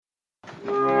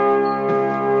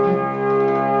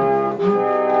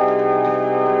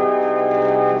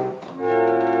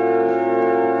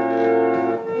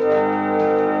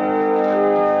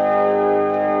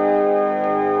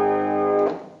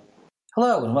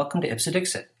welcome to Ipse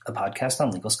Dixit, a podcast on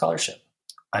legal scholarship.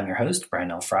 I'm your host, Brian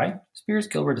L. Fry, Spears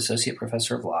Gilbert Associate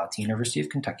Professor of Law at the University of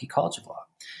Kentucky College of Law.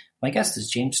 My guest is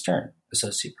James Stern,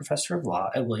 Associate Professor of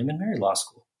Law at William & Mary Law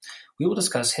School. We will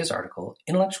discuss his article,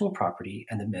 Intellectual Property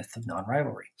and the Myth of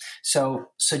Non-Rivalry.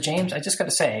 So James, I just got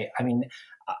to say,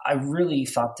 I really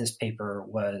thought this paper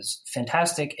was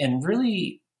fantastic and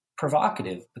really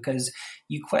provocative because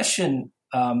you question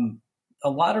a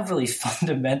lot of really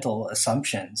fundamental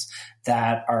assumptions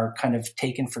that are kind of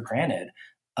taken for granted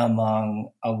among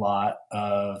a lot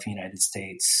of United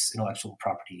States intellectual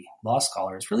property law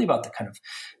scholars, really about the kind of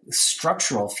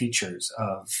structural features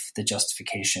of the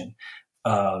justification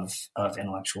of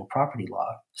intellectual property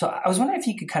law. So I was wondering if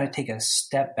you could kind of take a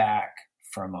step back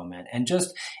for a moment and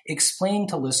just explain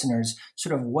to listeners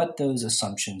sort of what those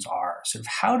assumptions are, sort of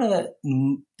how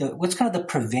what's kind of the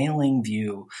prevailing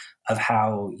view of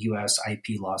how U.S.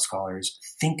 IP law scholars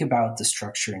think about the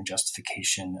structure and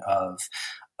justification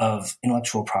of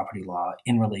intellectual property law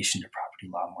in relation to property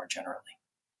law more generally.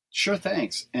 Sure,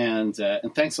 thanks, and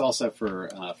thanks also for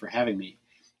having me.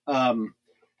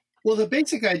 Well, the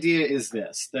basic idea is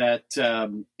this, that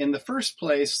in the first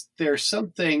place, there's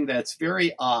something that's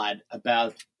very odd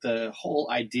about the whole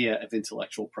idea of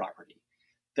intellectual property,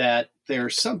 that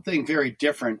there's something very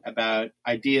different about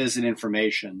ideas and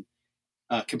information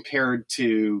compared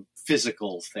to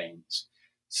physical things.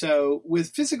 So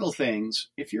with physical things,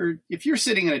 if you're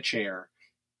sitting in a chair,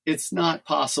 it's not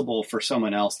possible for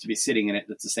someone else to be sitting in it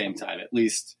at the same time, at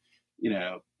least,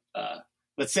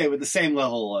 let's say with the same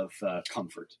level of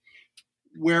comfort.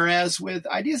 Whereas with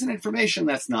ideas and information,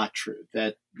 that's not true.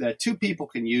 That two people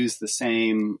can use the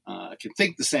same, can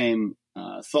think the same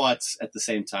thoughts at the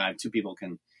same time. Two people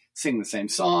can sing the same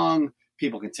song.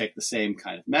 People can take the same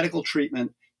kind of medical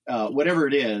treatment. Whatever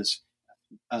it is,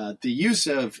 the use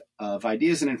of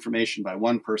ideas and information by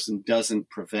one person doesn't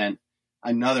prevent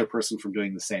another person from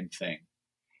doing the same thing.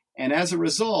 And as a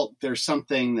result, there's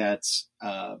something that's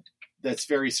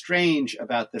very strange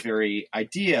about the very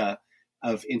idea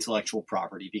of intellectual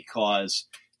property, because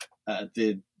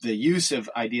the use of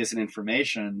ideas and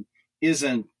information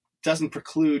doesn't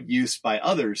preclude use by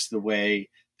others the way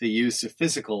the use of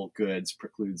physical goods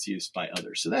precludes use by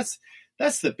others. So that's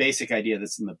the basic idea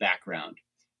that's in the background.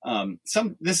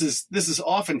 This is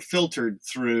often filtered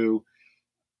through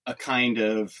a kind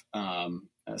of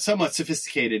somewhat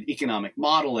sophisticated economic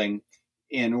modeling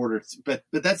but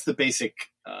that's the basic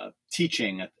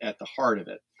teaching at the heart of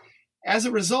it. As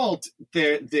a result,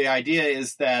 the idea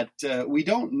is that we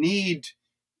don't need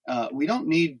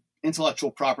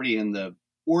intellectual property in the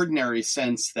ordinary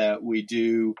sense that we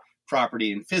do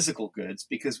property in physical goods,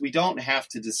 because we don't have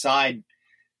to decide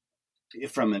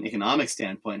from an economic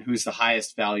standpoint who's the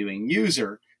highest valuing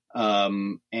user,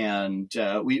 and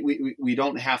we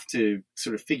don't have to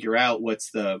sort of figure out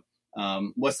what's the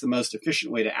most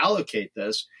efficient way to allocate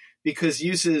this, because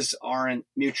uses aren't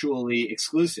mutually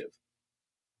exclusive.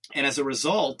 And as a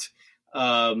result,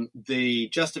 the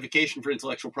justification for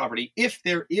intellectual property, if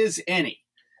there is any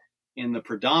in the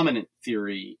predominant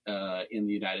theory in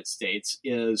the United States,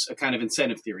 is a kind of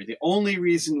incentive theory. The only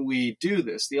reason we do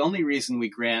this, the only reason we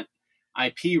grant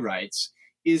IP rights,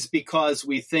 is because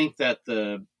we think that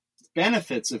the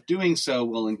benefits of doing so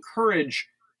will encourage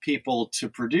people to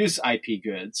produce IP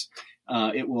goods.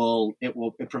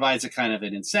 It provides a kind of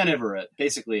an incentive, or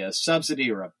basically a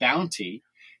subsidy or a bounty,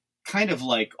 kind of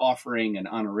like offering an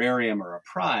honorarium or a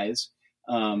prize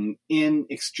in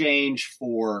exchange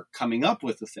for coming up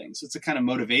with the things. It's a kind of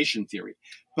motivation theory.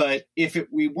 But if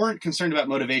we weren't concerned about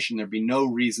motivation, there'd be no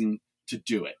reason to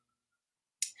do it.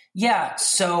 Yeah.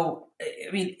 So,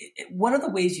 one of the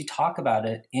ways you talk about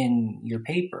it in your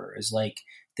paper is like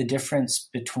the difference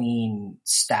between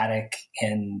static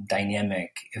and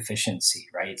dynamic efficiency,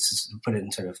 right? So to put it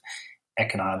in sort of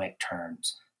economic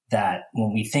terms, that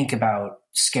when we think about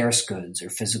scarce goods or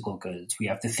physical goods, we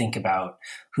have to think about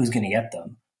who's going to get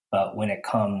them. But when it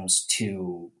comes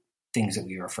to things that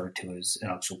we refer to as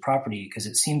intellectual property, because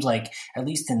it seems like, at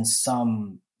least in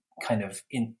some kind of,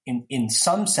 in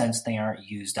some sense, they aren't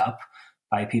used up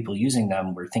by people using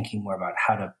them. We're thinking more about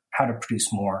how to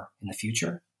produce more in the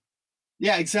future.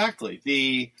 Yeah, exactly.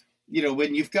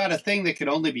 When you've got a thing that can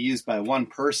only be used by one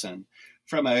person,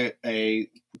 from a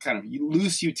kind of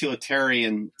loose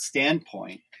utilitarian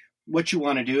standpoint, what you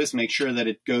want to do is make sure that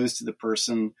it goes to the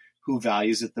person who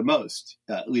values it the most,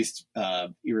 at least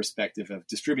irrespective of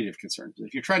distributive concerns.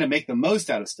 If you're trying to make the most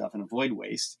out of stuff and avoid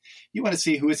waste, you want to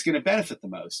see who it's going to benefit the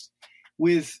most.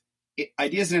 With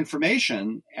ideas and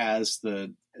information, as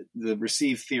the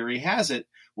received theory has it,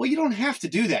 well, you don't have to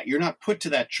do that. You're not put to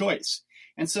that choice.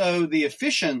 And so the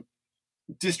efficient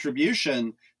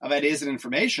distribution of ideas and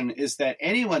information is that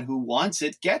anyone who wants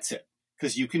it gets it,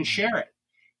 because you can share it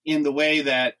in the way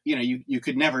that, you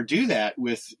could never do that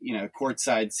with,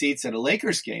 courtside seats at a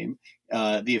Lakers game.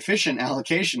 The efficient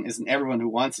allocation isn't everyone who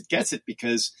wants it gets it,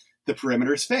 because the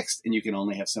perimeter is fixed and you can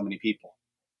only have so many people.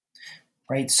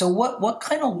 Right. So what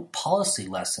kind of policy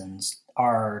lessons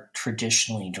are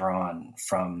traditionally drawn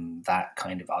from that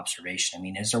kind of observation? I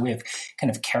mean, is there a way of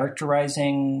kind of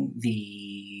characterizing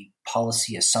the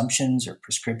policy assumptions or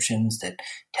prescriptions that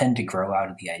tend to grow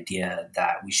out of the idea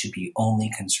that we should be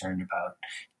only concerned about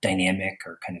dynamic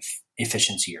or kind of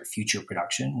efficiency or future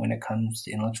production when it comes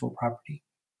to intellectual property?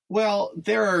 Well,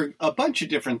 there are a bunch of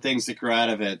different things that grow out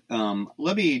of it.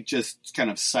 Let me just kind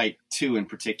of cite two in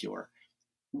particular.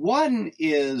 One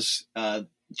is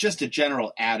just a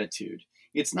general attitude.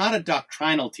 It's not a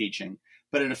doctrinal teaching,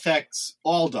 but it affects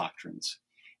all doctrines.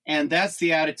 And that's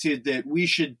the attitude that we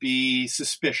should be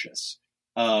suspicious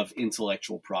of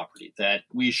intellectual property, that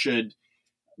we should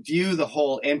view the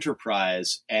whole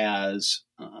enterprise as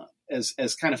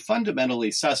kind of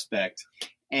fundamentally suspect,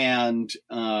 and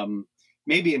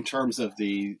maybe in terms of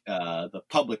the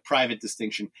public-private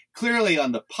distinction, clearly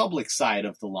on the public side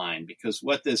of the line, because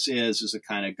what this is a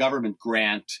kind of government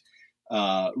grant,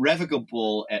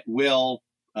 revocable at will,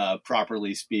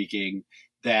 properly speaking,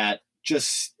 that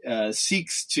just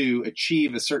seeks to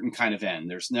achieve a certain kind of end.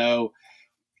 There's no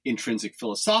intrinsic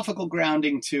philosophical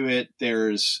grounding to it.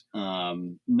 There's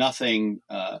nothing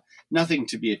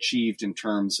to be achieved in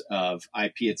terms of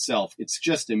IP itself. It's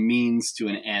just a means to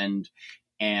an end,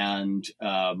 and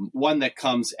one that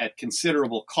comes at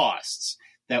considerable costs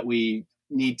that we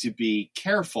need to be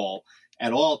careful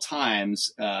at all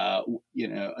times, are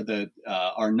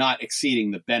not exceeding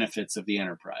the benefits of the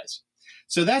enterprise.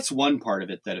 So that's one part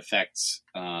of it that affects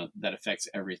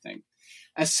everything.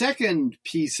 A second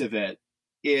piece of it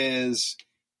is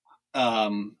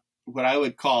what I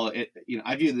would call it.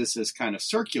 I view this as kind of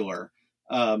circular.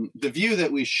 The view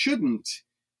that we shouldn't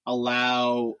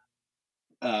allow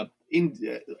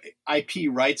IP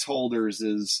rights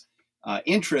holders'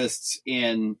 interests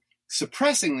in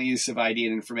suppressing the use of idea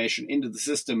and information into the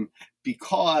system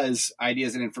because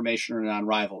ideas and information are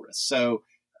non-rivalrous. So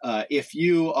if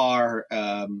you are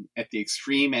at the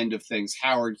extreme end of things,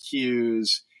 Howard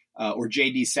Hughes or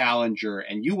J.D. Salinger,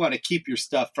 and you want to keep your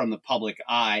stuff from the public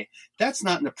eye, that's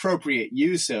not an appropriate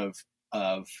use of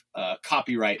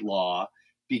copyright law,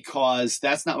 because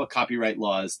that's not what copyright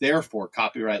law is. Therefore,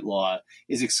 copyright law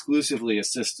is exclusively a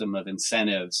system of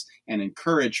incentives and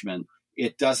encouragement.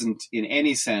 It doesn't, in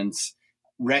any sense,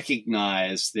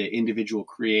 recognize the individual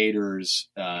creators,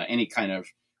 any kind of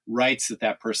rights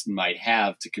that person might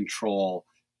have to control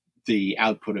the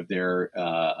output of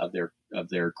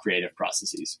their creative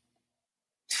processes.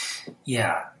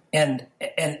 Yeah, and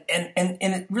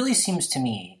it really seems to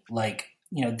me like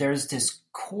there's this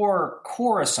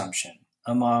core assumption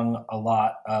among a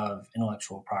lot of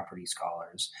intellectual property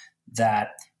scholars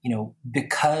that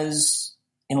because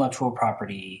intellectual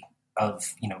property of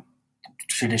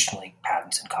traditionally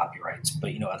patents and copyrights,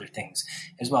 but other things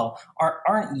as well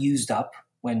aren't used up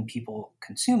when people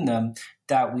consume them,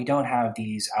 that we don't have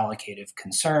these allocative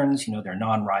concerns. They're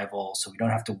non-rival, so we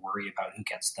don't have to worry about who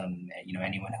gets them.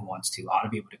 Anyone who wants to ought to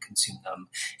be able to consume them,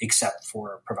 except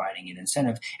for providing an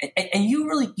incentive. And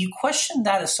you question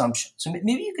that assumption. So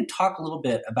maybe you could talk a little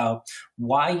bit about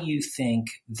why you think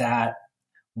that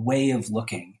way of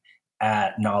looking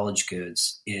at knowledge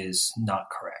goods is not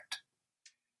correct.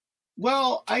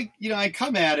 Well, I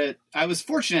come at it. I was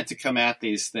fortunate to come at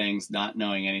these things not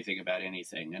knowing anything about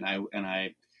anything, and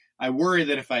I worry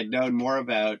that if I'd known more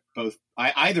about both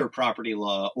either property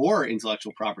law or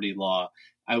intellectual property law,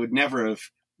 I would never have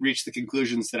reached the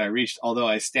conclusions that I reached. Although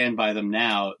I stand by them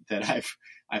now, that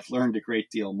I've learned a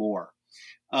great deal more.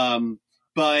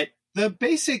 But the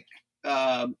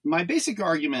my basic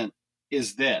argument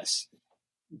is this: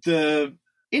 the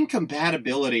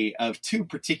incompatibility of two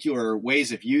particular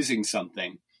ways of using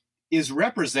something is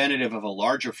representative of a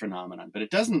larger phenomenon, but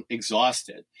it doesn't exhaust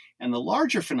it. And the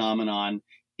larger phenomenon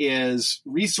is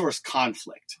resource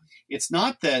conflict. It's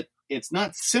not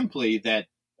simply that,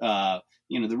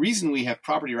 the reason we have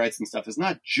property rights and stuff is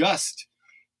not just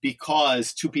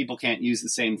because two people can't use the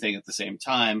same thing at the same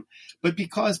time, but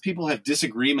because people have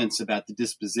disagreements about the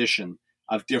disposition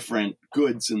of different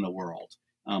goods in the world,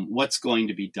 what's going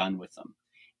to be done with them.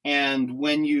 And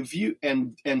when you view,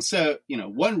 and so,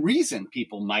 one reason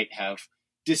people might have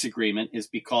disagreement is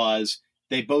because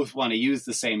they both want to use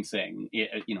the same thing,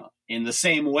 in the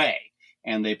same way,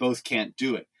 and they both can't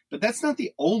do it. But that's not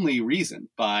the only reason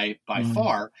by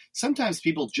far. Sometimes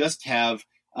people just have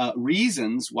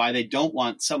reasons why they don't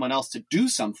want someone else to do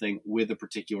something with a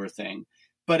particular thing.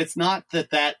 But it's not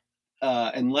that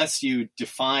unless you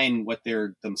define what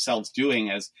they're themselves doing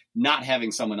as not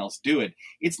having someone else do it,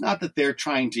 it's not that they're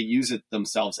trying to use it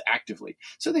themselves actively.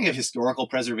 So think of historical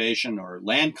preservation or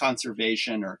land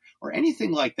conservation or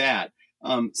anything like that,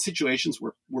 situations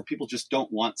where people just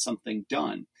don't want something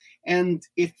done. And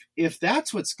if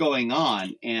that's what's going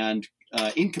on, and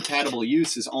incompatible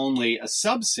use is only a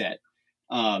subset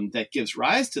that gives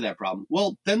rise to that problem,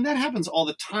 well, then that happens all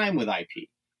the time with IP.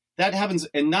 That happens,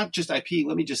 and not just IP.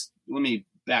 Let me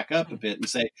back up a bit and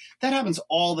say that happens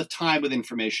all the time with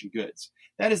information goods.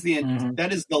 That is that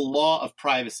is the law of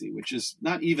privacy, which is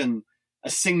not even a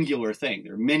singular thing.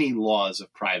 There are many laws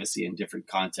of privacy in different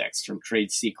contexts, from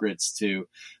trade secrets to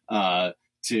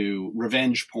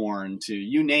revenge porn to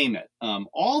you name it.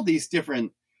 All these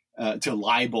different to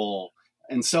libel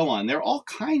and so on. There are all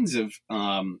kinds of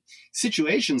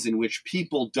situations in which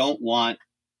people don't want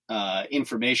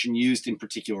information used in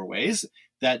particular ways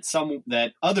that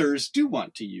others do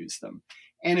want to use them.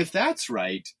 And if that's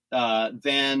right,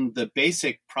 then the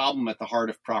basic problem at the heart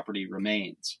of property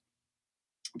remains.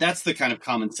 That's the kind of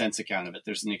common sense account of it.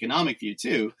 There's an economic view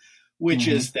too, which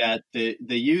is that the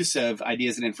use of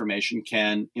ideas and information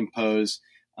can impose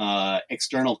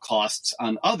external costs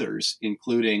on others,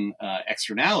 including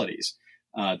externalities.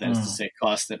 That is to say,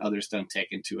 costs that others don't take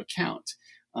into account.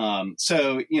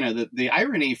 So, the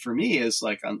irony for me is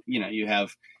like, you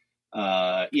have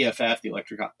EFF, the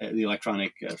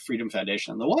Electronic Freedom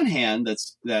Foundation, on the one hand,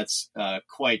 that's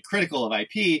quite critical of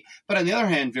IP, but on the other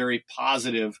hand, very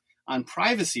positive on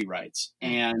privacy rights.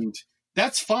 And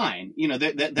that's fine.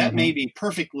 That may be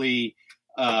perfectly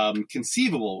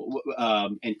conceivable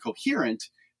and coherent,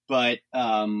 but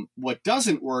what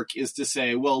doesn't work is to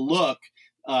say, well, look,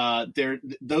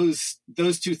 those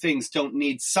two things don't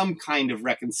need some kind of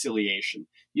reconciliation.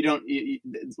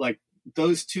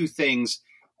 Those two things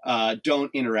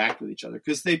don't interact with each other,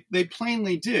 because they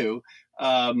plainly do.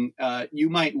 You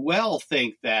might well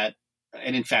think that,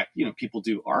 and in fact, people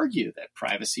do argue that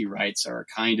privacy rights are a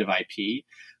kind of IP,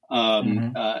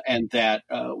 and that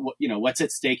what's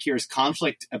at stake here is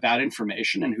conflict about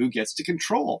information and who gets to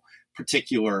control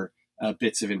particular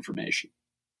bits of information.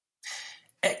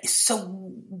 So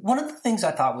one of the things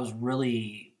I thought was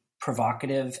really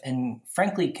provocative and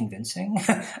frankly convincing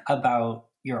about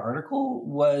your article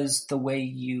was the way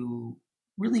you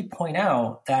really point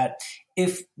out that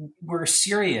if we're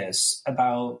serious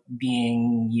about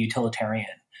being utilitarian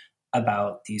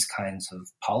about these kinds of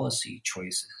policy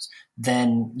choices,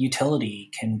 then utility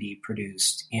can be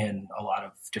produced in a lot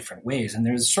of different ways. And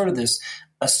there's sort of this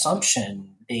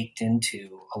assumption baked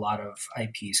into a lot of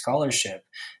IP scholarship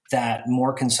that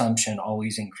more consumption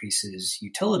always increases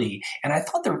utility. And I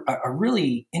thought a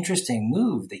really interesting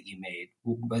move that you made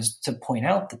was to point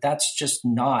out that that's just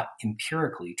not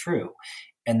empirically true.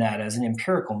 And that as an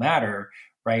empirical matter,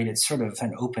 right, it's sort of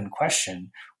an open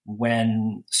question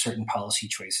when certain policy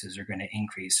choices are going to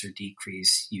increase or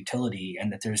decrease utility,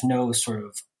 and that there's no sort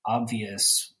of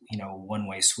obvious,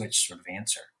 one-way switch sort of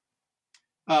answer.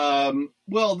 And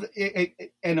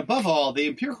above all, the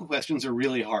empirical questions are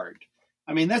really hard.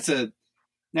 I mean,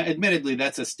 admittedly,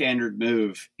 that's a standard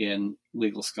move in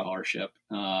legal scholarship,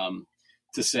 to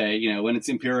say, when it's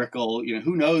empirical,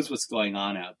 who knows what's going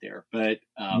on out there, but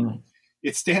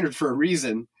it's standard for a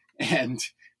reason. And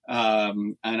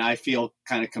I feel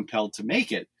kind of compelled to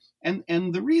make it.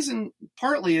 And the reason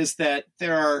partly is that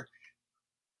there are,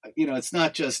 it's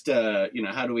not just,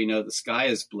 how do we know the sky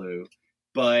is blue,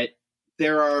 but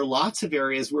there are lots of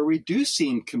areas where we do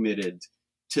seem committed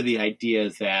to the idea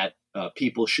that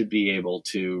people should be able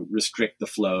to restrict the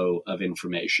flow of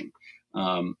information.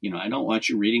 I don't want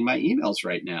you reading my emails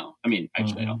right now. I mean,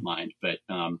 actually, I don't mind, but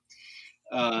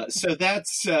so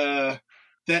that's a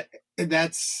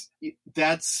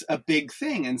big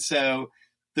thing. And so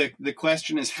the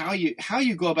question is how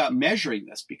you go about measuring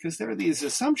this, because there are these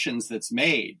assumptions that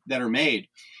are made.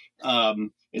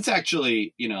 It's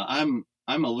actually,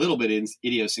 I'm a little bit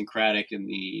idiosyncratic in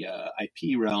the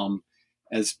IP realm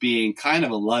as being kind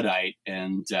of a Luddite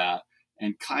and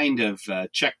kind of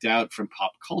checked out from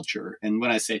pop culture. And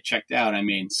when I say checked out, I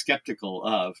mean skeptical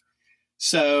of.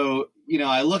 So,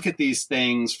 I look at these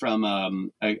things from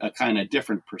a kind of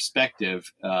different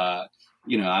perspective.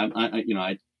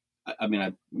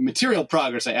 Material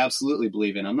progress I absolutely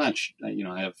believe in. I'm not,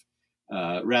 I have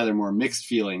rather more mixed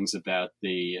feelings about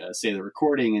the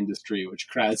recording industry, which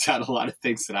crowds out a lot of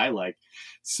things that I like.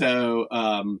 So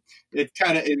it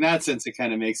kind of, in that sense, it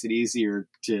kind of makes it easier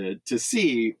to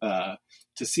see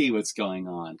what's going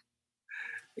on.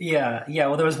 Yeah.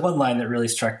 Well, there was one line that really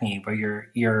struck me where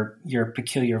your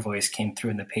peculiar voice came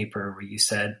through in the paper, where you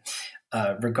said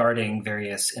regarding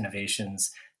various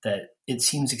innovations that it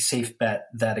seems a safe bet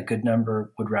that a good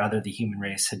number would rather the human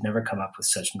race had never come up with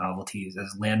such novelties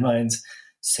as landmines,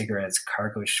 cigarettes,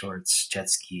 cargo shorts, jet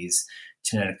skis,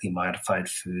 genetically modified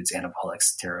foods, anabolic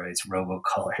steroids,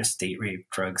 robocallers, date rape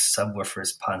drugs,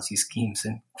 subwoofers, Ponzi schemes,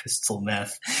 and crystal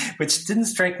meth, which didn't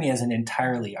strike me as an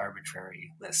entirely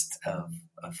arbitrary list of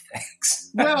things.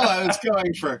 Well, I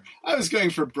was going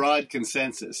for broad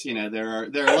consensus. There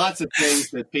are lots of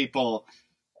things that people,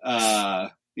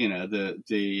 that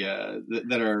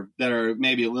are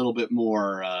maybe a little bit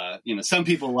more, some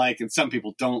people like and some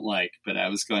people don't like. But I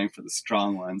was going for the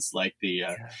strong ones, like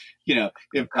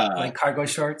like cargo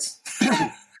shorts. All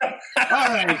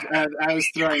right, I was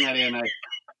throwing that in.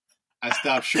 I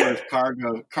stopped short of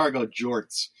cargo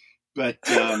jorts. But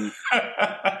I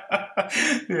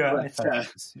thought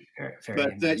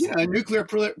very nuclear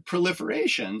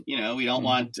proliferation. We don't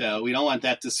want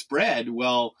that to spread.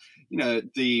 Well,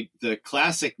 the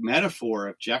classic metaphor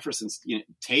of Jefferson's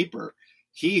taper.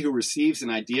 He who receives an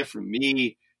idea from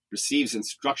me receives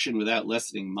instruction without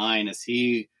lessening mine, as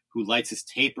he who lights his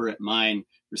taper at mine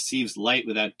receives light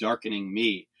without darkening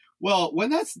me. Well, when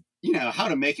that's how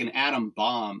to make an atom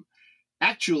bomb.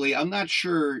 Actually, I'm not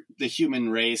sure the human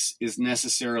race is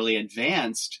necessarily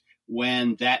advanced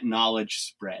when that knowledge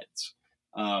spreads.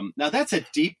 Now, that's a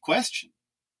deep question.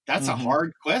 That's a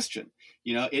hard question.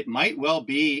 It might well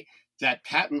be that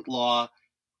patent law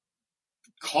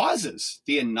causes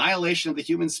the annihilation of the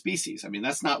human species. I mean,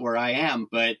 that's not where I am,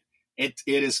 but it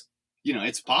is,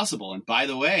 it's possible. And by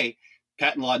the way,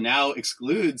 patent law now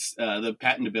excludes the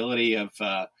patentability of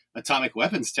atomic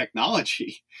weapons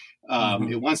technology.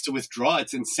 It wants to withdraw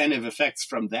its incentive effects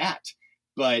from that.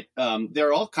 But there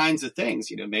are all kinds of things.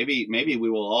 Maybe we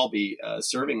will all be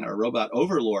serving our robot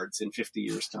overlords in 50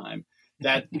 years' time.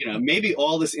 That maybe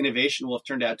all this innovation will have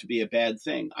turned out to be a bad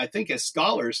thing. I think as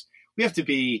scholars, we have to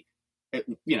be,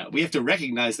 we have to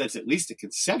recognize that's at least a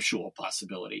conceptual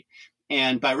possibility.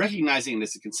 And by recognizing it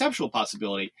as a conceptual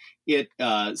possibility, it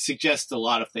suggests a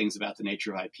lot of things about the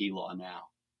nature of IP law now.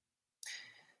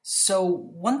 So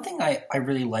one thing I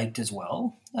really liked as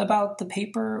well about the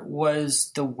paper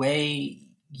was the way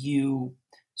you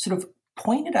sort of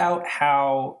pointed out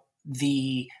how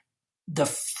the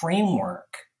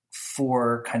framework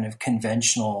for kind of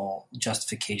conventional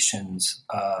justifications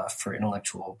for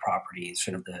intellectual property,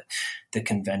 sort of the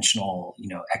conventional,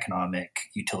 economic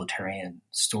utilitarian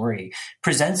story,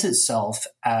 presents itself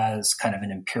as kind of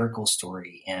an empirical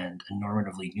story and a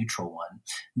normatively neutral one,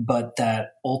 but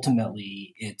that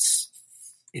ultimately it's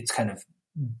kind of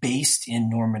based in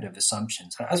normative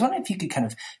assumptions. I was wondering if you could kind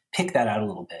of pick that out a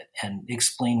little bit and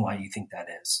explain why you think that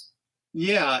is.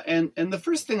 Yeah, and the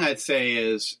first thing I'd say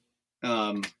is,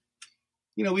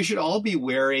 we should all be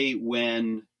wary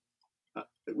when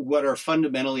what are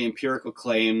fundamentally empirical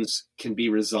claims can be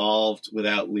resolved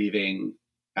without leaving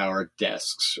our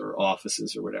desks or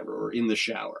offices or whatever, or in the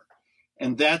shower.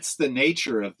 And that's the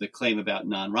nature of the claim about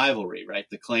non-rivalry, right?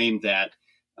 The claim that,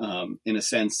 in a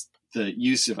sense, the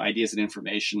use of ideas and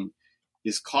information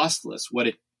is costless.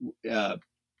 To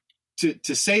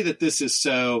say that this is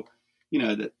so,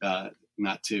 that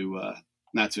not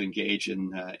to engage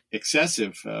in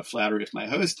excessive flattery of my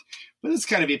host, but it's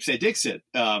kind of ipse dixit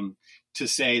to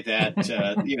say that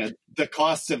the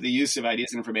cost of the use of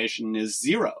ideas and information is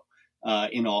zero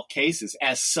in all cases.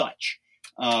 As such,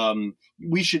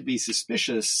 we should be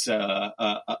suspicious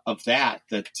of that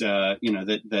a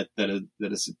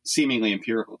seemingly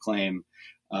empirical claim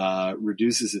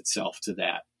reduces itself to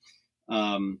that.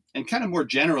 And kind of more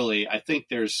generally, I think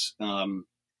there's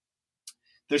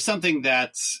something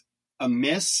that's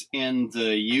amiss in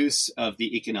the use of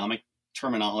the economic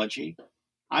terminology.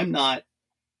 I don't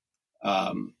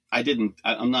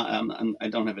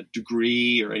have a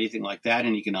degree or anything like that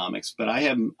in economics, but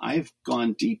I've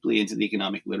gone deeply into the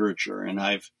economic literature, and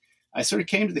I sort of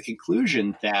came to the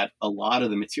conclusion that a lot of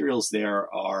the materials there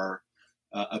are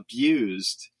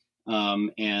abused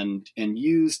and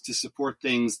used to support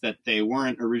things that they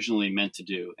weren't originally meant to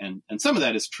do. And some of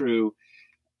that is true.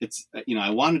 It's,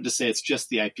 I wanted to say it's just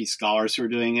the IP scholars who are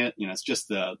doing it. It's just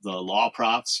the law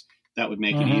profs that would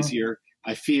make it easier.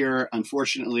 I fear,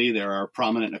 unfortunately, there are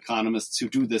prominent economists who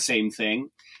do the same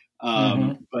thing.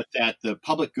 But that the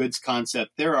public goods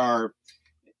concept,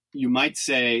 you might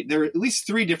say, there are at least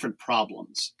three different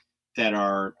problems that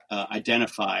are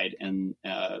identified and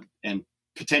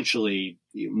potentially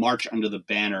march under the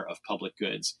banner of public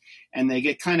goods. And they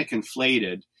get kind of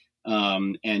conflated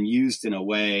and used in a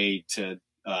way to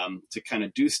kind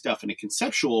of do stuff in a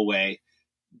conceptual way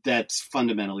that's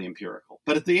fundamentally empirical.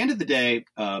 But at the end of the day,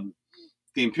 the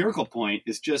empirical point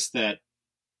is just that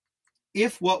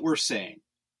if what we're saying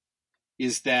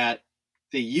is that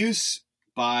the use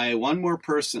by one more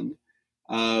person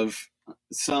of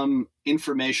some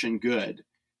information good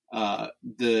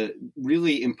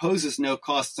really imposes no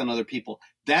costs on other people,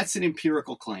 that's an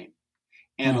empirical claim.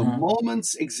 And a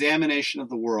moment's examination of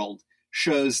the world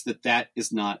shows that that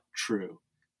is not true,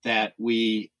 that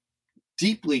we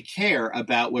deeply care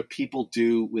about what people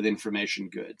do with information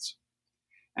goods.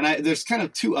 And there's kind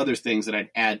of two other things that I'd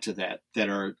add to that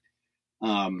are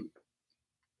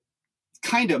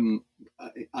kind of,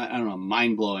 I don't know,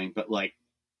 mind-blowing, but like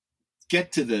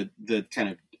get to the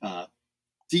kind of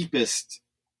deepest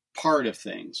part of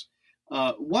things.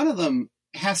 One of them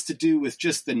has to do with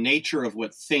just the nature of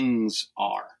what things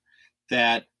are.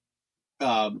 That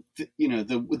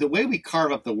the way we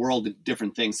carve up the world into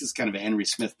different things, this is kind of a Henry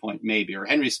Smith point, maybe, or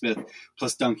Henry Smith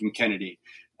plus Duncan Kennedy.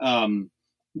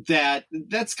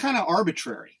 That's kind of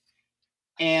arbitrary.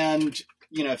 And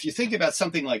if you think about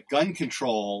something like gun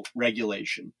control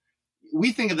regulation,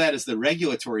 we think of that as the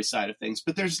regulatory side of things,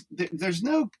 but there's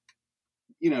no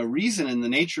reason in the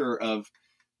nature of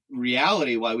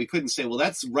reality why we couldn't say, well,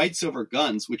 that's rights over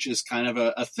guns, which is kind of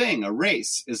a thing, a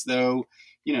race, as though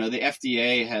the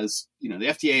FDA has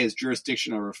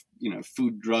jurisdiction over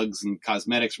food, drugs, and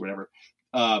cosmetics, or whatever.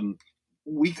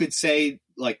 We could say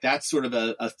like that's sort of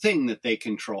a thing that they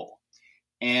control.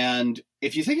 And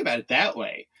if you think about it that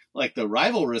way, like the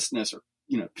rivalrousness or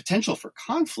potential for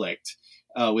conflict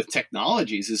with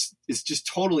technologies is just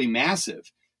totally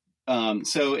massive.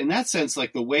 So in that sense,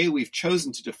 like the way we've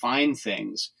chosen to define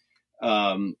things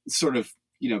sort of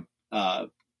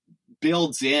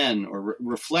builds in or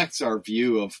reflects our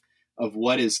view of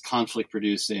what is conflict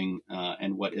producing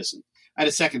and what isn't. I had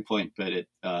a second point, but it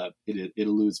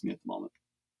eludes me at the moment.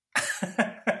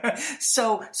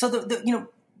 So the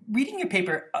reading your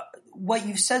paper, what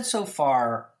you've said so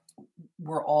far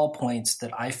were all points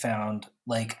that I found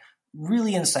like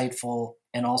really insightful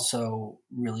and also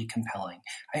really compelling.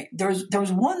 There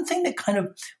was one thing that kind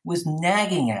of was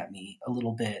nagging at me a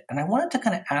little bit, and I wanted to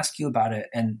kind of ask you about it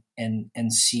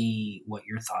and see what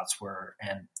your thoughts were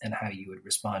and how you would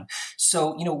respond.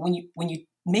 So, when you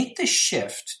make the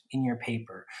shift in your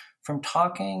paper from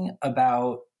talking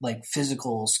about like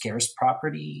physical scarce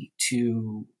property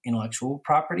to intellectual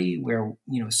property, where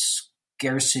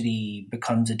scarcity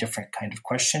becomes a different kind of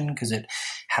question because it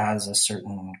has a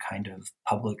certain kind of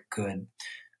public good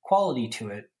quality to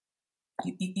it.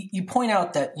 You point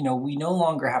out that, we no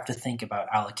longer have to think about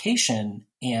allocation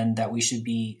and that we should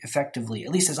be effectively,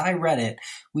 at least as I read it,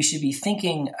 we should be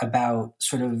thinking about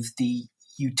sort of the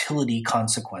utility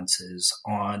consequences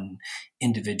on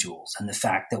individuals and the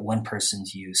fact that one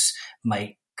person's use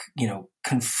might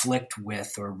conflict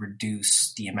with or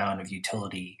reduce the amount of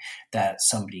utility that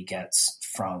somebody gets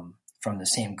from the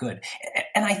same good.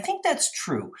 And I think that's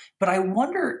true. But I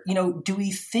wonder, do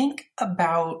we think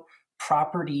about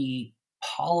property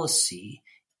policy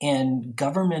and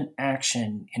government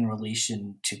action in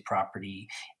relation to property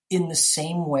in the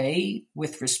same way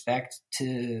with respect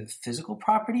to physical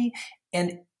property?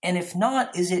 And if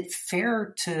not, is it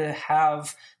fair to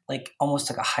have like almost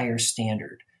like a higher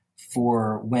standard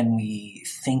for when we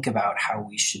think about how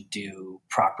we should do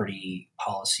property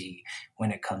policy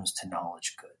when it comes to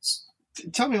knowledge goods?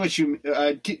 Tell me what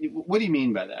do you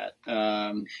mean by that?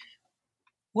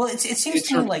 Well, it seems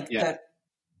to me like that.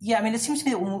 Yeah, I mean, it seems to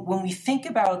me that when we think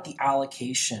about the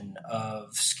allocation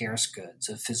of scarce goods,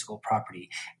 of physical property,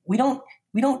 we don't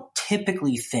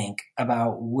typically think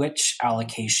about which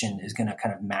allocation is going to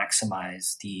kind of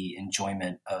maximize the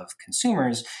enjoyment of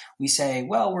consumers. We say,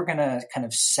 well, we're going to kind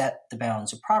of set the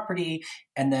bounds of property,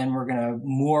 and then we're going to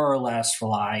more or less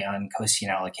rely on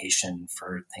quotient allocation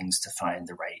for things to find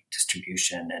the right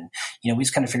distribution. And, we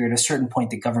just kind of figured at a certain point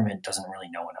the government doesn't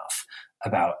really know enough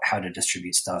about how to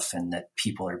distribute stuff and that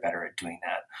people are better at doing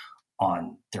that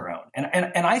on their own. And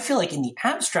I feel like in the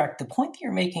abstract, the point that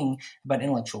you're making about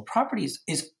intellectual properties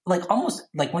is like almost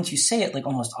like once you say it, like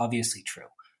almost obviously true,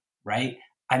 right?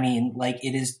 I mean, like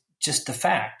it is just the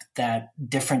fact that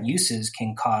different uses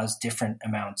can cause different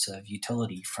amounts of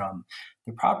utility from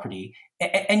the property.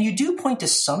 And you do point to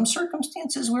some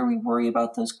circumstances where we worry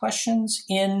about those questions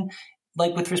in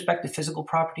like with respect to physical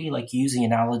property, like use the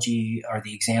analogy or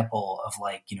the example of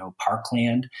like,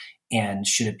 parkland and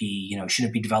should it be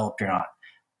developed or not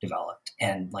developed?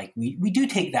 And like, we do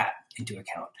take that into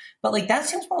account, but like, that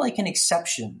seems more like an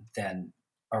exception than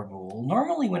a rule.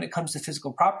 Normally when it comes to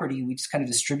physical property, we just kind of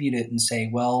distribute it and say,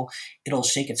 well, it'll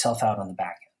shake itself out on the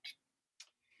back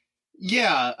end.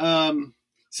 Yeah.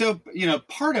 So,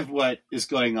 part of what is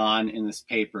going on in this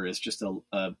paper is just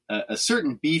a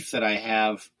certain beef that I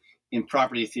have in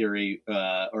property theory,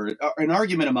 or an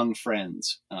argument among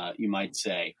friends, you might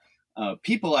say.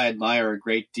 People I admire a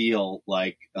great deal,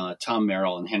 like Tom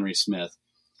Merrill and Henry Smith,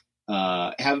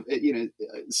 have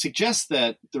suggest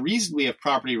that the reason we have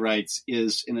property rights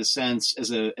is, in a sense,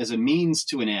 as a means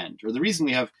to an end, or the reason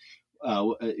we have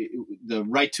the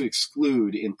right to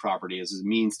exclude in property as a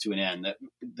means to an end.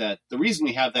 That the reason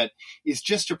we have that is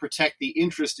just to protect the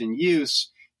interest in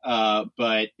use,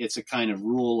 but it's a kind of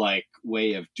rule-like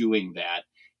way of doing that.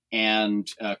 And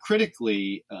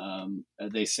critically,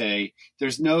 they say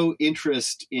there's no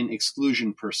interest in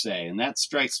exclusion per se, and that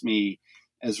strikes me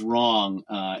as wrong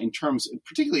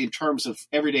particularly in terms of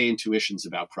everyday intuitions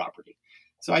about property.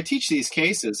 So I teach these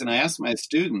cases, and I ask my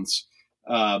students.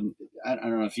 I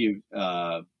don't know if you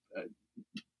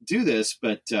do this,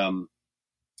 but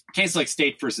case like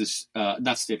Jacques versus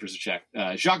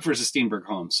Steenberg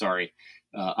Homes. Sorry,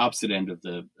 opposite end of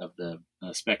the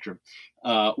spectrum,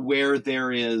 where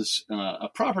there is a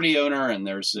property owner and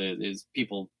there's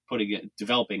people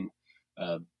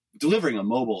delivering a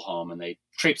mobile home, and they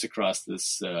traipse across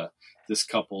this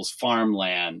couple's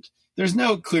farmland. There's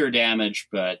no clear damage,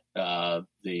 but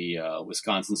the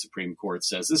Wisconsin Supreme Court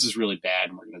says this is really bad,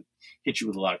 and we're going to hit you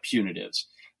with a lot of punitives.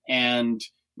 And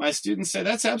my students say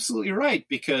that's absolutely right,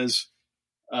 because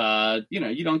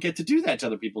you don't get to do that to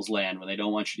other people's land when they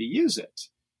don't want you to use it.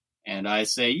 And I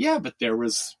say, yeah, but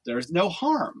there's no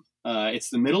harm. It's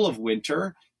the middle of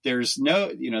winter. There's no,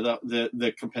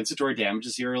 the compensatory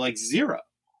damages here are like zero.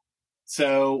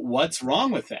 So what's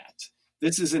wrong with that?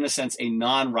 This is, in a sense, a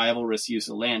non-rivalrous use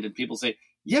of land. And people say,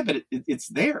 yeah, but it's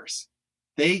theirs.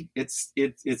 It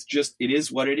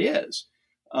is what it is.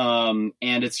 And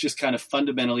it's just kind of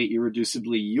fundamentally,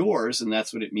 irreducibly yours. And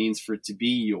that's what it means for it to be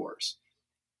yours.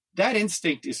 That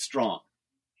instinct is strong.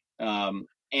 And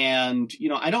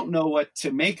I don't know what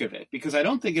to make of it, because I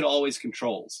don't think it always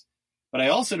controls, but I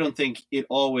also don't think it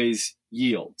always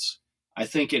yields. I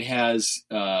think it has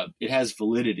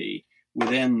validity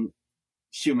within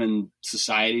human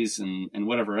societies and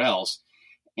whatever else.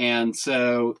 And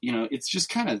so, it's just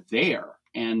kind of there.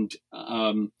 And,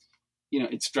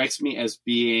 it strikes me as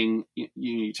being,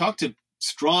 you talk to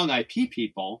strong IP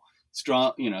people,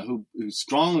 who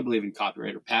strongly believe in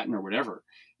copyright or patent or whatever.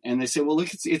 And they say, well, look,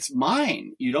 it's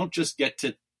mine. You don't just get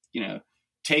to,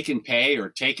 take and pay or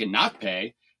take and not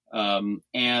pay.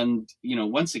 And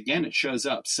once again, it shows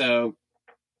up. So,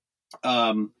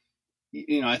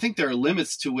 I think there are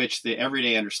limits to which the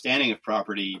everyday understanding of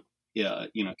property, kind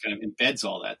of embeds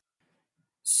all that.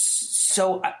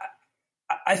 So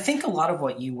I think a lot of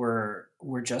what you were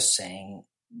just saying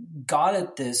got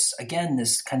at this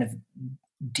kind of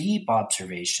deep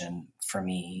observation for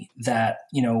me that,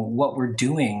 what we're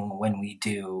doing when we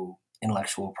do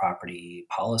intellectual property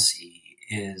policy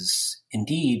is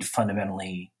indeed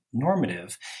fundamentally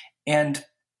normative. And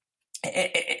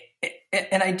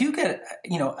I do get,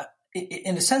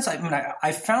 in a sense,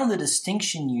 I found the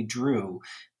distinction you drew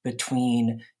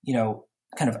between,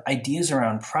 kind of ideas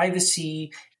around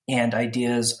privacy and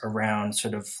ideas around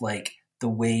sort of like the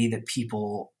way that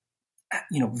people,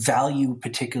 value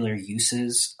particular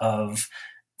uses of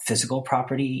physical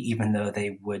property, even though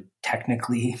they would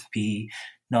technically be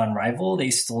non-rival,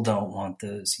 they still don't want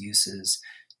those uses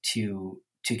to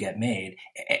get made.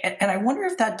 And I wonder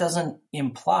if that doesn't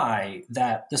imply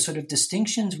that the sort of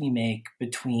distinctions we make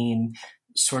between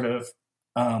sort of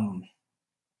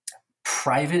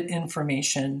private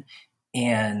information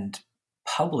and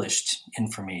published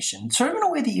information, sort of in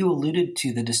a way that you alluded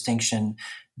to the distinction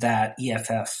that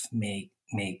EFF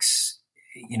makes,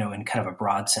 in kind of a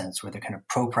broad sense, where they're kind of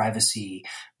pro-privacy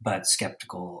but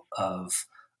skeptical of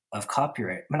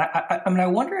copyright. I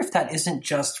wonder if that isn't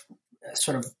just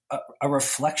sort of a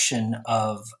reflection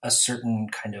of a certain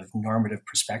kind of normative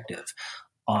perspective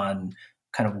on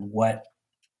kind of what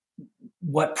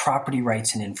property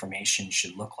rights and information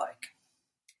should look like.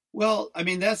 Well,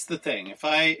 that's the thing. If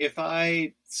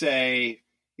I say,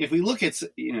 if we look at,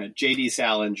 J.D.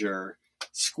 Salinger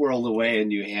squirreled away in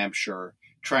New Hampshire,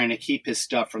 trying to keep his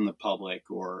stuff from the public,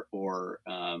 or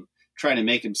trying to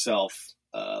make himself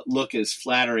look as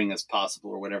flattering as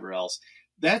possible, or whatever else,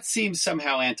 that seems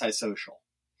somehow antisocial.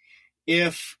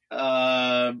 If,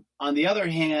 on the other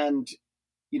hand,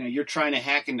 you're trying to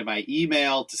hack into my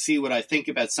email to see what I think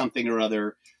about something or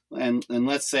other, and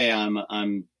let's say I'm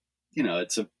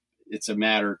it's a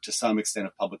matter to some extent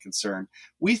of public concern,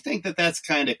 we think that that's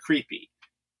kind of creepy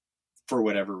for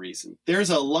whatever reason. There's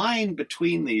a line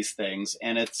between these things,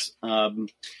 and it's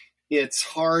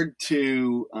hard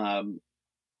to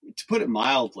put it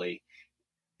mildly.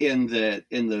 in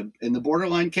the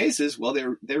borderline cases, well,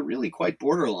 they're really quite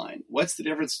borderline. What's the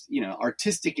difference?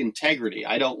 Artistic integrity.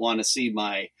 I don't want to see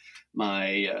my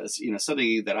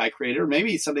something that I created, or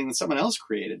maybe something that someone else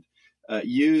created,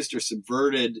 used or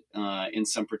subverted in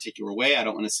some particular way. I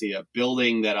don't want to see a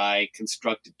building that I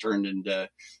constructed turned into,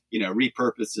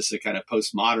 repurposed as a kind of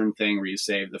postmodern thing where you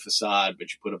save the facade, but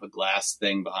you put up a glass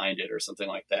thing behind it or something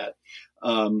like that.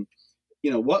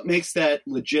 What makes that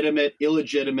legitimate,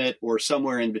 illegitimate, or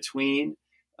somewhere in between?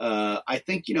 I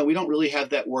think, we don't really have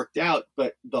that worked out,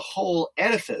 but the whole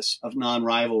edifice of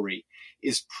non-rivalry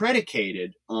is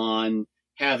predicated on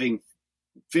having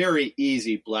very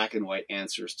easy black and white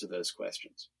answers to those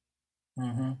questions.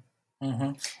 Mm-hmm.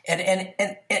 Mm-hmm.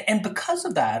 And because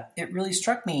of that, it really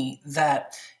struck me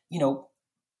that,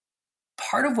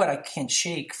 part of what I can't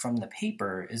shake from the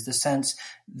paper is the sense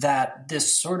that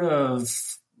this sort of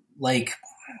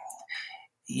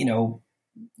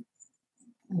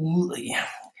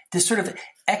this sort of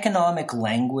economic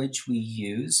language we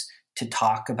use to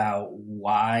talk about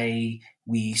why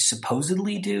we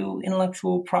supposedly do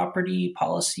intellectual property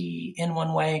policy in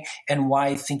one way and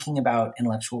why thinking about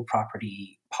intellectual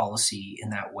property policy in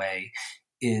that way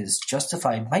is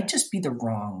justified might just be the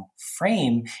wrong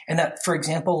frame. And that, for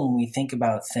example, when we think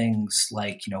about things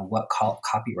like, what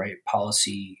copyright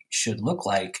policy should look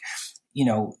like,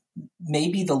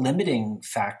 maybe the limiting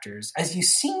factors, as you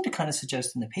seem to kind of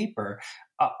suggest in the paper,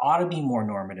 ought to be more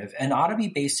normative and ought to be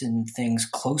based in things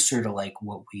closer to like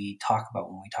what we talk about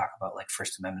when we talk about like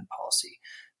First Amendment policy,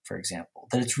 for example.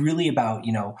 That it's really about,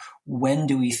 when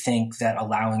do we think that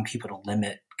allowing people to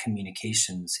limit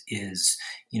communications is,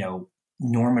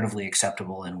 normatively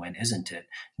acceptable and when isn't it?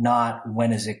 Not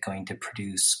when is it going to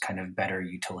produce kind of better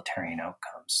utilitarian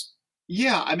outcomes?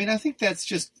 Yeah, I think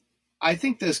I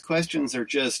think those questions are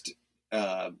just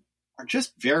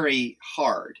very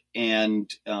hard,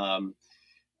 and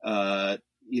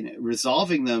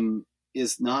resolving them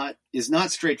is not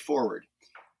straightforward.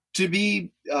 To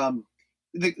be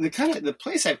the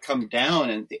place I've come down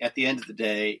and at the end of the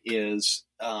day is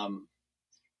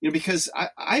because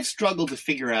I've struggled to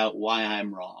figure out why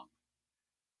I'm wrong.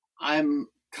 I'm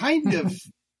kind of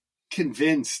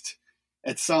convinced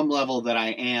at some level that I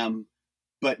am,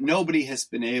 but nobody has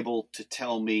been able to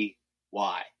tell me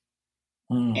why.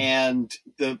 Mm. And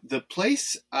the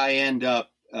place I end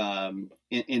up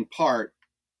in part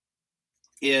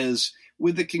is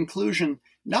with the conclusion,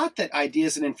 not that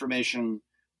ideas and information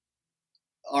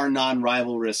are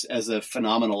non-rivalrous as a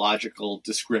phenomenological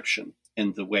description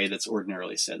in the way that's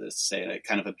ordinarily said, let's say a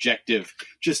kind of objective,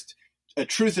 just a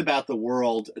truth about the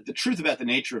world, the truth about the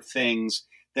nature of things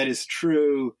that is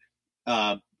true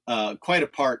quite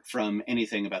apart from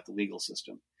anything about the legal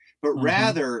system, but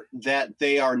rather that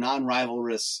they are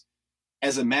non-rivalrous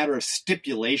as a matter of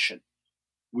stipulation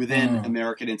within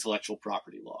American intellectual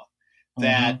property law.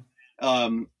 That,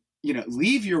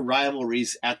 leave your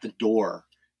rivalries at the door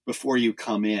before you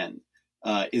come in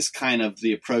is kind of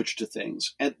the approach to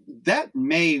things. And that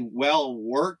may well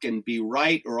work and be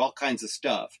right or all kinds of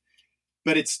stuff,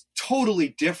 but it's totally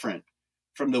different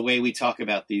from the way we talk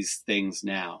about these things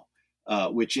now.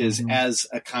 Which is as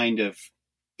a kind of,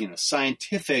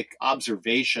 scientific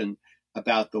observation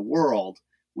about the world,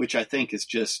 which I think is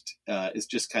just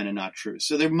kind of not true.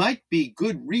 So there might be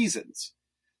good reasons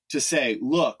to say,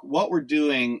 look, what we're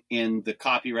doing in the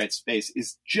copyright space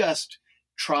is just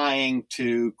trying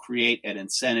to create an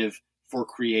incentive for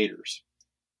creators.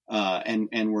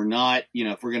 And we're not,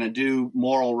 if we're going to do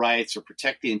moral rights or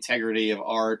protect the integrity of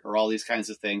art or all these kinds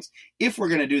of things, if we're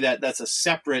going to do that, that's a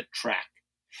separate track.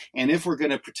 And if we're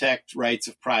going to protect rights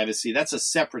of privacy, that's a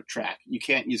separate track. You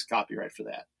can't use copyright for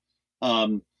that.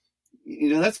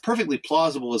 That's perfectly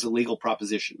plausible as a legal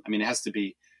proposition. It has to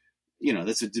be,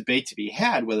 that's a debate to be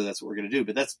had whether that's what we're going to do.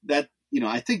 But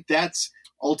I think that's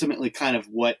ultimately kind of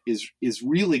what is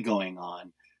really going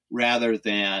on, rather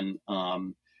than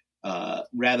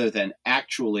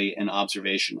actually an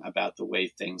observation about the way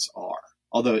things are.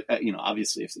 Although,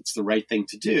 obviously, if it's the right thing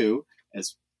to do,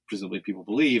 as presumably people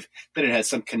believe, that it has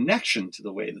some connection to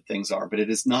the way that things are, but it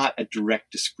is not a direct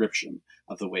description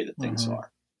of the way that things are.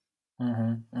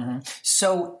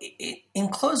 So in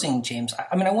closing, James,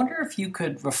 I wonder if you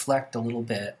could reflect a little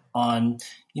bit on,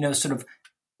 sort of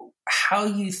how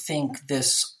you think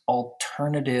this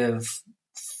alternative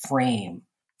frame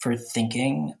for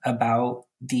thinking about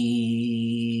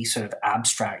the sort of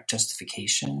abstract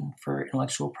justification for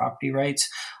intellectual property rights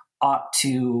ought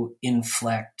to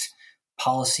inflect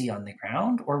policy on the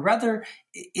ground, or rather,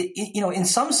 in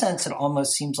some sense, it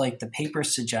almost seems like the paper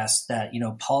suggests that,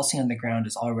 policy on the ground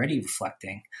is already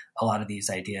reflecting a lot of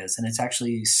these ideas. And it's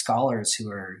actually scholars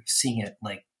who are seeing it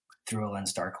like through a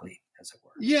lens darkly, as it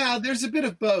were. Yeah, there's a bit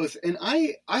of both. And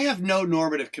I have no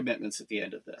normative commitments at the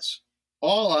end of this.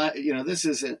 This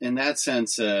is in that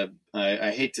sense,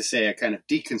 I hate to say a kind of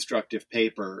deconstructive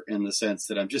paper in the sense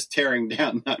that I'm just tearing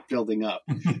down, not building up.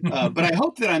 But I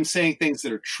hope that I'm saying things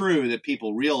that are true that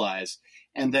people realize,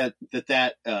 and that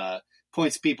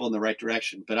points people in the right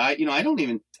direction. But I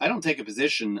don't take a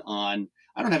position on,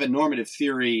 I don't have a normative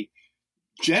theory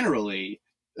generally,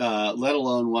 let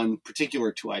alone one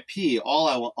particular to IP.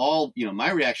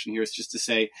 My reaction here is just to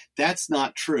say that's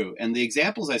not true. And the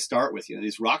examples I start with,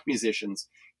 these rock musicians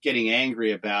getting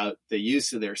angry about the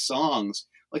use of their songs,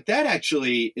 like that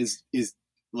actually is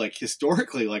like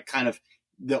historically like kind of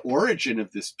the origin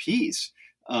of this piece.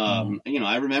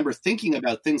 I remember thinking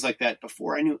about things like that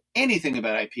before I knew anything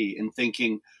about IP, and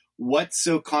thinking, what's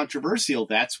so controversial?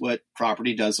 That's what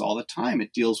property does all the time.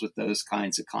 It deals with those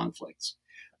kinds of conflicts.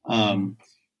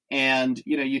 And,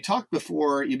 you talked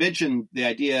before, you mentioned the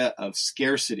idea of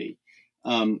scarcity,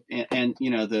 an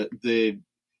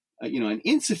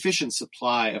insufficient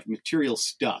supply of material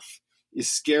stuff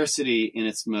is scarcity in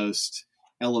its most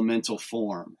elemental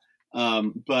form.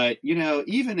 But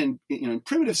even in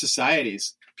primitive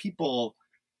societies, people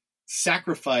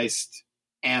sacrificed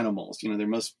animals,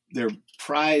 their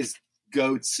prized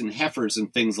goats and heifers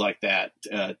and things like that,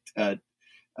 to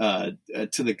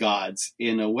the gods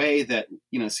in a way that,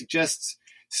 suggests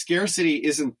scarcity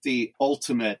isn't the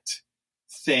ultimate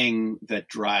thing that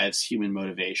drives human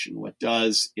motivation. What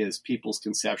does is people's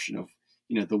conception of,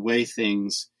 the way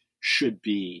things should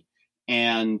be.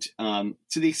 And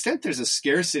to the extent there's a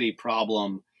scarcity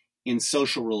problem in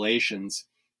social relations,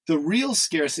 the real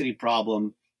scarcity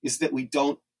problem is that we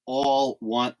don't all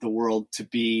want the world to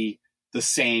be the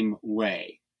same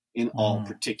way in all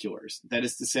particulars. That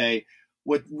is to say,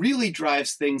 what really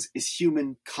drives things is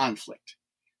human conflict.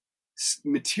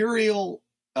 Material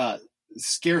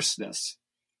scarceness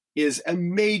is a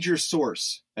major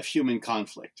source of human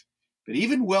conflict. But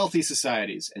even wealthy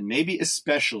societies, and maybe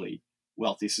especially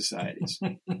wealthy societies,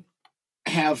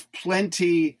 have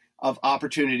plenty of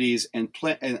opportunities and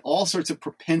all sorts of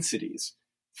propensities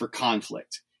for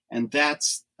conflict. And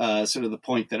that's sort of the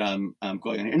point that I'm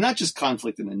going on here. And not just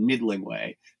conflict in a niddling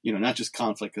way, not just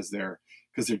conflict because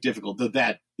they're difficult, though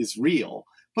that is real,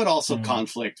 but also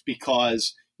conflict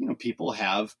because, people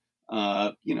have,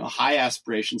 high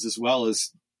aspirations as well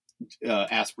as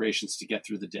aspirations to get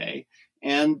through the day.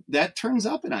 And that turns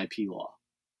up in IP law.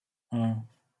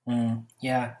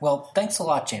 Yeah. Well, thanks a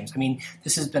lot, James. I mean,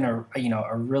 this has been a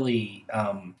really,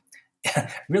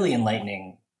 really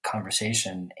enlightening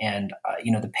conversation. And,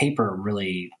 the paper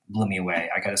really blew me away.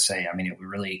 I got to say, I mean, it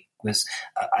really was,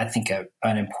 I think,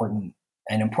 an important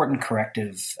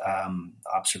corrective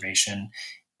observation,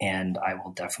 and I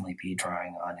will definitely be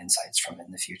drawing on insights from it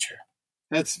in the future.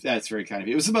 That's very kind of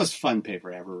you. It was the most fun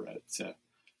paper I ever wrote. So.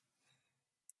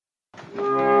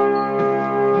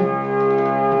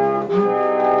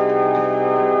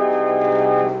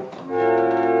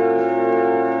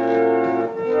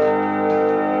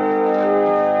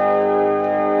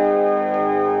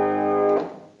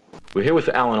 We're here with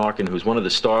Alan Arkin, who's one of the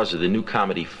stars of the new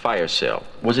comedy Fire Sale.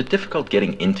 Was it difficult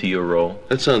getting into your role?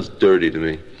 That sounds dirty to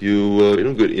me. You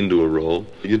don't get into a role.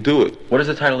 You do it. What is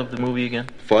the title of the movie again?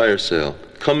 Fire Sale.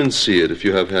 Come and see it if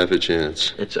you have half a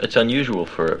chance. It's unusual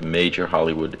for a major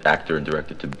Hollywood actor and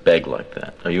director to beg like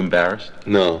that. Are you embarrassed?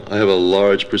 No, I have a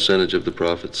large percentage of the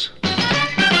profits.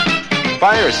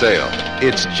 Fire Sale.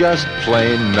 It's just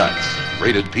plain nuts.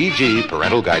 Rated PG,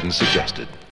 parental guidance suggested.